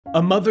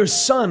A mother's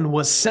son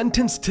was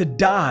sentenced to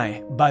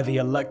die by the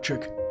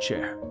electric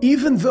chair.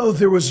 Even though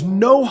there was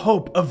no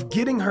hope of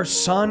getting her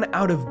son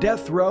out of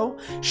death row,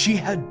 she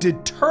had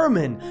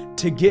determined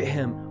to get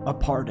him a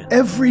pardon.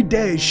 Every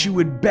day she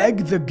would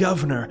beg the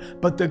governor,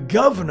 but the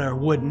governor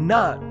would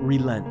not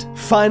relent.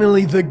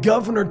 Finally, the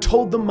governor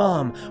told the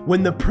mom,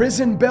 "When the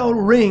prison bell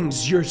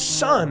rings, your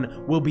son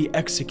will be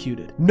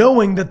executed."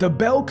 Knowing that the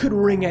bell could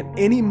ring at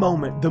any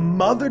moment, the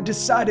mother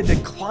decided to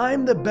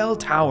climb the bell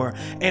tower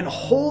and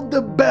hold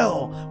the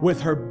bell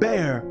with her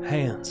bare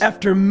hands.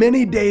 After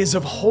many days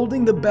of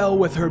holding the bell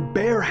with her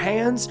bare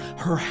hands,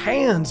 her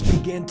hands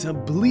began to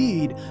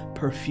bleed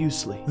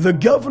profusely. The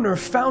governor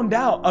found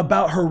out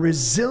about her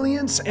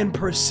resilience and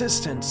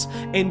persistence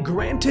and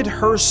granted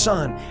her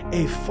son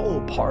a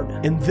full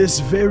pardon. In this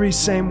very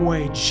same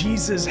way,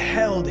 Jesus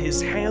held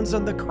his hands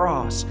on the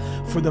cross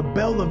for the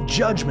bell of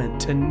judgment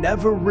to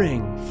never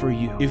ring for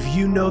you. If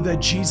you know that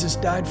Jesus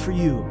died for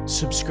you,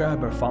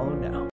 subscribe or follow now.